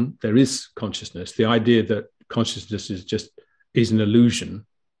one, there is consciousness, the idea that consciousness is an illusion,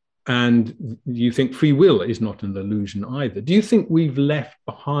 and you think free will is not an illusion either. Do you think we've left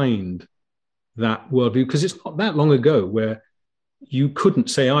behind that worldview? Because it's not that long ago where you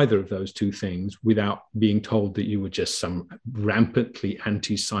couldn't say either of those two things without being told that you were just some rampantly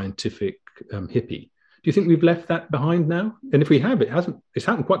anti-scientific hippie. Do you think we've left that behind now? And if we have, it's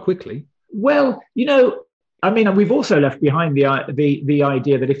happened quite quickly. Well, we've also left behind the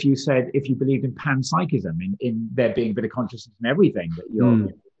idea that if you believed in panpsychism, in there being a bit of consciousness in everything, that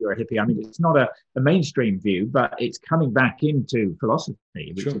you're a hippie. I mean, it's not a mainstream view, but it's coming back into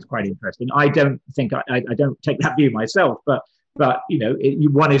philosophy, which is quite interesting. I don't think I don't take that view myself, but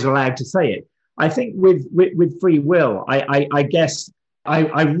one is allowed to say it. I think with free will, I guess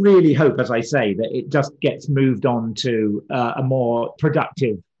I really hope, as I say, that it just gets moved on to a more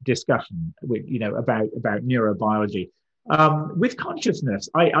productive discussion about neurobiology. With consciousness,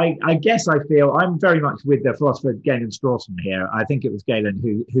 I guess I feel I'm very much with the philosopher Galen Strawson here. I think it was Galen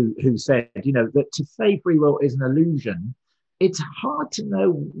who said, that to say free will is an illusion, it's hard to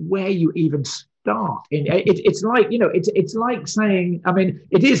know where you even start. It's like saying,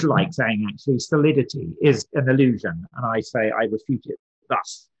 it is like saying actually solidity is an illusion, and I say I refute it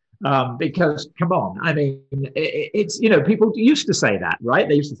thus. Because come on, it's people used to say that, right?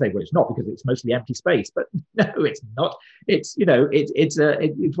 They used to say, well, it's not because it's mostly empty space, but no, it's not. It's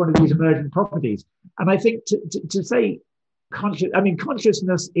it's one of these emergent properties, and I think to say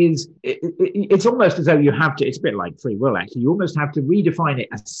consciousness is it's almost as though you have to. It's a bit like free will, actually. You almost have to redefine it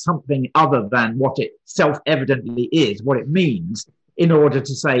as something other than what it self-evidently is, what it means, in order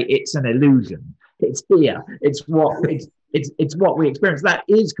to say it's an illusion. It's here. It's what we experience. That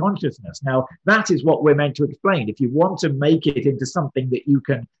is consciousness. Now, that is what we're meant to explain. If you want to make it into something that you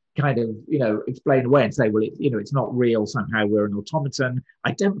can kind of, explain away and say, well, it's not real. Somehow we're an automaton.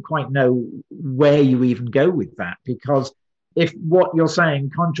 I don't quite know where you even go with that, because if what you're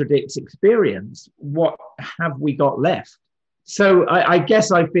saying contradicts experience, what have we got left? So I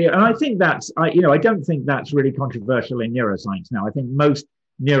guess I feel, and I think I don't think that's really controversial in neuroscience now. I think most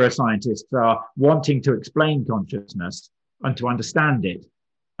neuroscientists are wanting to explain consciousness and to understand it,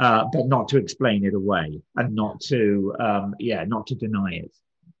 but not to explain it away and not to deny it.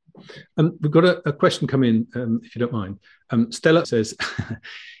 We've got a question come in, if you don't mind. Stella says,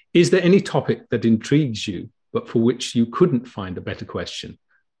 is there any topic that intrigues you, but for which you couldn't find a better question?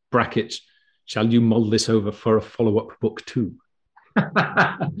 Brackets, shall you mull this over for a follow-up book too?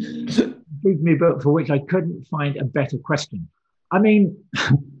 Intrigued me, but for which I couldn't find a better question.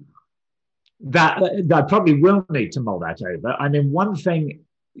 That I probably will need to mull that over. One thing,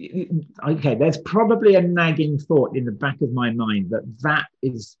 okay, there's probably a nagging thought in the back of my mind that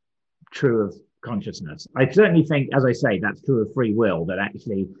is true of consciousness. I certainly think, as I say, that's true of free will, that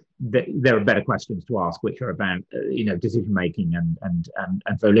actually there are better questions to ask, which are about decision making and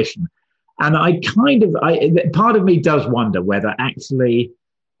volition. And part of me does wonder whether actually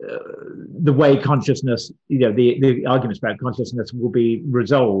the way consciousness, the arguments about consciousness will be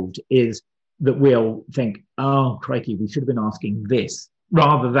resolved is that we'll think, oh, crikey, we should have been asking this,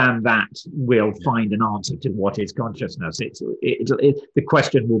 rather than that we'll find an answer to what is consciousness. The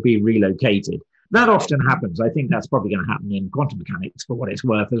question will be relocated. That often happens. I think that's probably going to happen in quantum mechanics for what it's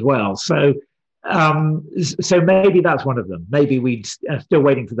worth as well. So maybe that's one of them. Maybe we're still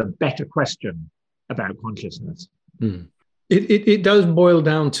waiting for the better question about consciousness. Mm. It does boil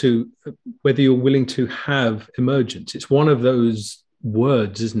down to whether you're willing to have emergence. It's one of those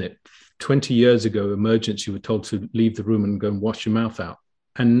words, isn't it? 20 years ago, emergence, you were told to leave the room and go and wash your mouth out.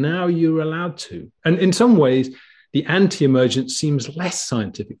 And now you're allowed to. And in some ways, the anti-emergence seems less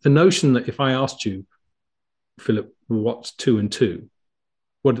scientific. The notion that if I asked you, Philip, what's 2 and 2?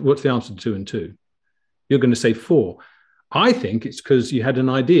 What's the answer to 2 and 2? You're going to say 4. I think it's because you had an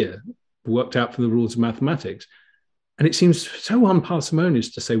idea worked out from the rules of mathematics. And it seems so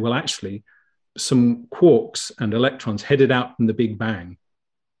unparsimonious to say, well, actually, some quarks and electrons headed out from the Big Bang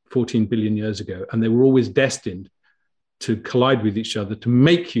 14 billion years ago, and they were always destined to collide with each other to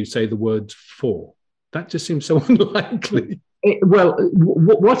make you say the word 4. That just seems so unlikely.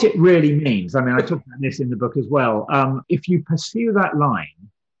 What it really means, I mean, I talk about this in the book as well. If you pursue that line,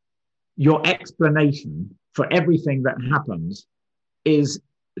 your explanation for everything that happens is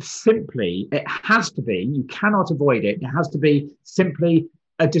simply, it has to be, you cannot avoid it, it has to be simply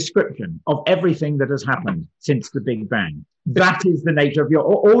a description of everything that has happened since the Big Bang. That is the nature of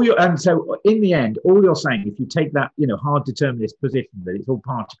and so in the end, all you're saying, if you take that, hard determinist position that it's all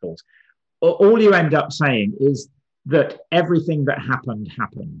particles, all you end up saying is that everything that happened.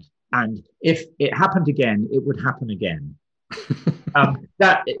 And if it happened again, it would happen again.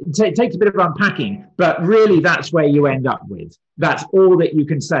 It takes a bit of unpacking, but really that's where you end up with. That's all that you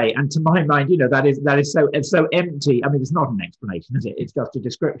can say. And to my mind, that is so empty. I mean, it's not an explanation, is it? It's just a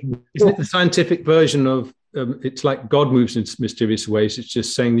description. Isn't it the scientific version of it's like God moves in mysterious ways? It's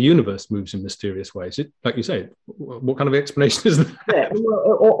just saying the universe moves in mysterious ways. Like you say, what kind of explanation is that? Yeah,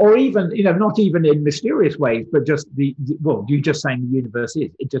 or even, not even in mysterious ways, but just you just saying the universe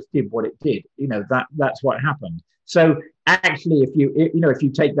is. It just did what it did. That's what happened. So actually, if you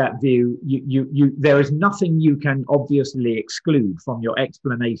take that view, you there is nothing you can obviously exclude from your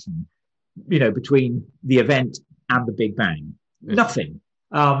explanation, between the event and the Big Bang. Yeah. Nothing,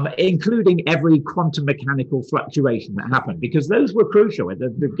 including every quantum mechanical fluctuation that happened, because those were crucial at the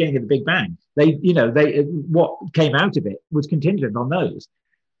beginning of the Big Bang. What came out of it was contingent on those.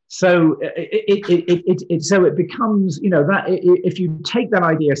 So it becomes, that if you take that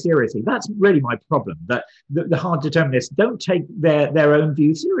idea seriously, that's really my problem, that the hard determinists don't take their own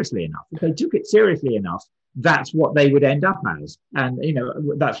view seriously enough. If they took it seriously enough, that's what they would end up as. And,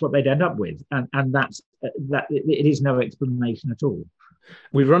 that's what they'd end up with. And that it is no explanation at all.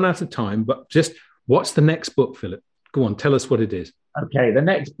 We've run out of time, but just what's the next book, Philip? Go on, tell us what it is. Okay, the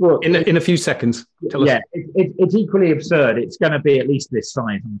next book... In a few seconds, tell us. Yeah, it's equally absurd. It's going to be at least this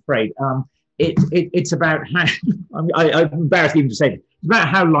size, I'm afraid. It's about how... I'm embarrassed even to say it. It's about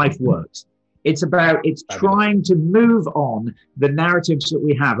how life works. It's trying to move on the narratives that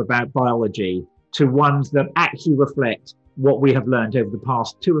we have about biology to ones that actually reflect what we have learned over the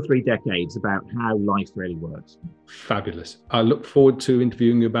past 2 or 3 decades about how life really works. Fabulous. I look forward to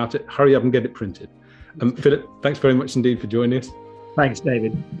interviewing you about it. Hurry up and get it printed. Philip, thanks very much indeed for joining us. Thanks,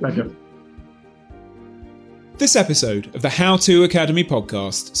 David. Pleasure. This episode of the How To Academy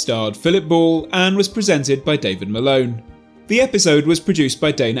podcast starred Philip Ball and was presented by David Malone. The episode was produced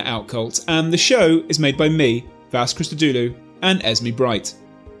by Dana Outcult, and the show is made by me, Vas Christodoulou, and Esme Bright.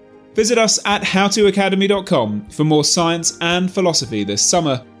 Visit us at howtoacademy.com for more science and philosophy this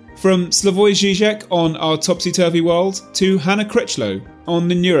summer. From Slavoj Žižek on our topsy-turvy world to Hannah Critchlow on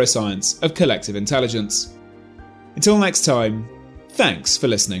the neuroscience of collective intelligence. Until next time, thanks for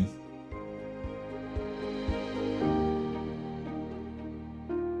listening.